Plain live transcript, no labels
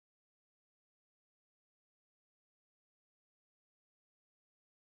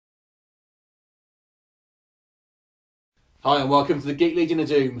Hi and welcome to the Geek Legion of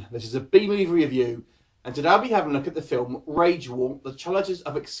Doom. This is a B-movie review, and today I'll be having a look at the film RAGEWAR, The Challenges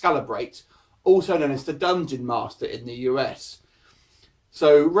of Excalibrate, also known as the Dungeonmaster in the US.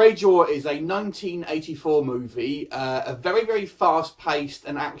 So RAGEWAR is a 1984 movie, a very fast-paced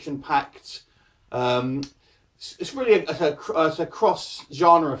and action-packed. It's really a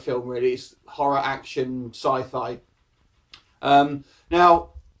cross-genre film, really. It's horror, action, sci-fi. Now,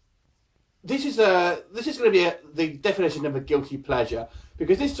 this is going to be the definition of a guilty pleasure,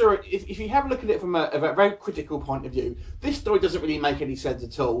 because this story, if you have a look at it from a very critical point of view, this story doesn't really make any sense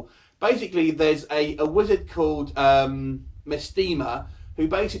at all. Basically, there's a wizard called Mestema who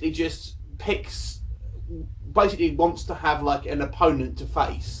basically just wants to have like an opponent to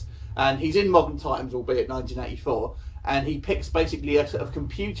face, and he's in modern times, albeit 1984. And he picks basically a sort of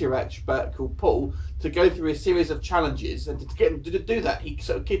computer expert called Paul to go through a series of challenges. And to get him to do that, he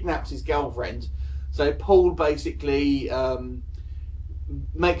sort of kidnaps his girlfriend. So Paul basically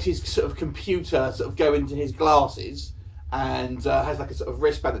makes his sort of computer sort of go into his glasses, and has like a sort of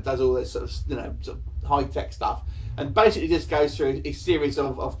wristband that does all this sort of high-tech stuff. And basically just goes through a series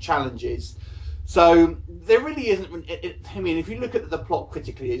of challenges. So there really isn't. I mean, if you look at the plot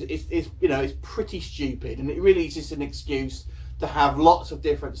critically, it's pretty stupid, and it really is just an excuse to have lots of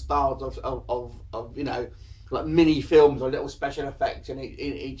different styles of like mini films or little special effects in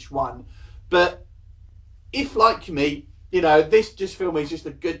each one. But if, like me, this film is just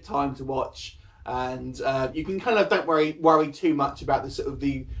a good time to watch, and you can kind of don't worry too much about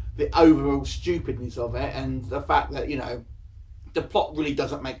the overall stupidness of it, and the fact that the plot really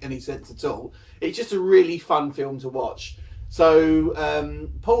doesn't make any sense at all. It's just a really fun film to watch. So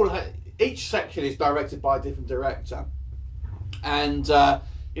each section is directed by a different director, and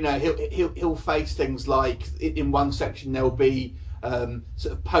he'll face things like, in one section there'll be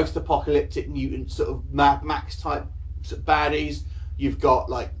sort of post-apocalyptic mutant sort of Mad Max type sort of baddies. You've got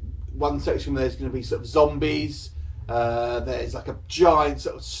like one section where there's going to be sort of zombies. There's like a giant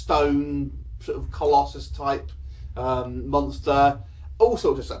sort of stone sort of colossus type monster, all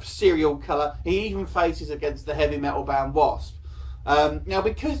sorts of stuff, serial killer. He even faces against the heavy metal band W.A.S.P. Now,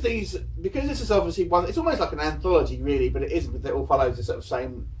 because this is obviously one, it's almost like an anthology really, but it isn't, because it all follows the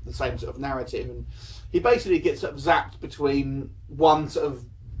same sort of narrative, and he basically gets sort of zapped between one sort of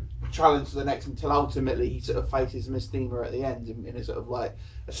challenge to the next until ultimately he sort of faces Mestema at the end in a sort of like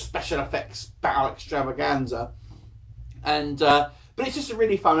a special effects battle extravaganza. And but it's just a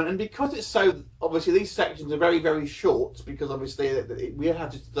really fun, and because it's so, obviously these sections are very short, because obviously we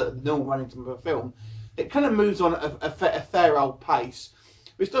have just the normal running time of a film, it kind of moves on at a fair old pace,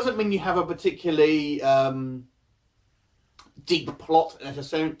 which doesn't mean you have a particularly deep plot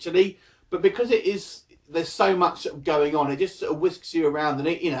essentially, but because there's so much sort of going on, it just sort of whisks you around,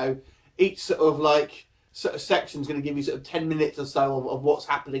 and each sort of section is going to give you sort of 10 minutes or so of what's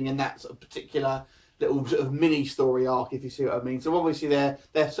happening in that sort of particular little sort of mini story arc, if you see what I mean. So obviously they're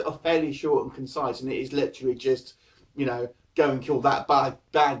sort of fairly short and concise, and it is literally just go and kill that bad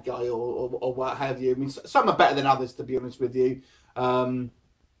guy or what have you. I mean, some are better than others, to be honest with you, but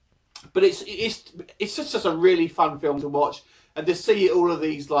it's just a really fun film to watch, and to see all of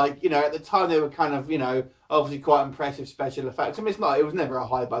these, like, at the time they were kind of obviously quite impressive special effects. I mean, it was never a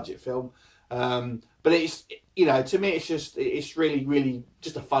high budget film, but it's to me it's really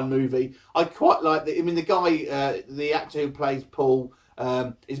just a fun movie. I quite like the guy, the actor who plays Paul,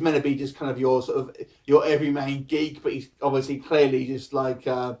 is meant to be just kind of your everyman geek, but he's obviously clearly just like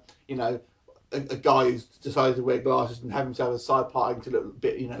a guy who's decided to wear glasses and have himself a side parting to look a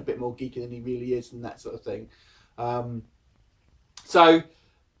bit a bit more geeky than he really is, and that sort of thing. So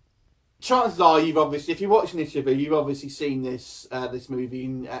chances are you've obviously, if you're watching this review, you've obviously seen this movie,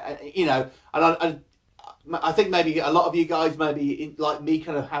 and I think maybe a lot of you guys, maybe like me,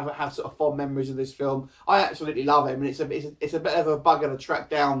 kind of have sort of fond memories of this film. I absolutely love it. I mean, it's a bit of a bugger to track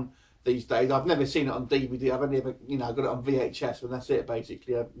down these days. I've never seen it on DVD. I've only ever got it on VHS, and that's it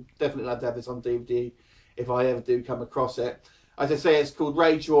basically. I'd definitely like to have this on DVD if I ever do come across it. As I say, it's called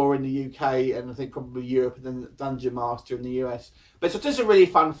RAGEWAR in the UK, and I think probably Europe, and then Dungeonmaster in the US. But it's just a really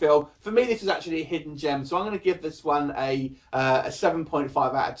fun film. For me, this is actually a hidden gem, so I'm going to give this one a 7.5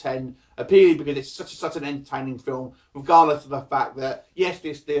 out of 10, purely because it's such an entertaining film, regardless of the fact that, yes,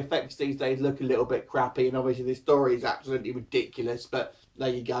 the effects these days look a little bit crappy, and obviously the story is absolutely ridiculous, but there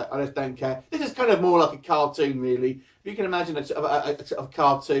you go, I just don't care. This is kind of more like a cartoon, really. If you can imagine a sort of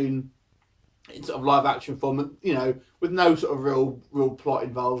cartoon in sort of live action form, with no sort of real plot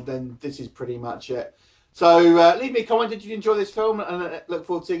involved, then this is pretty much it. So leave me a comment, did you enjoy this film, and look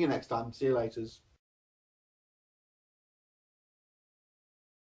forward to seeing you next time. See you later.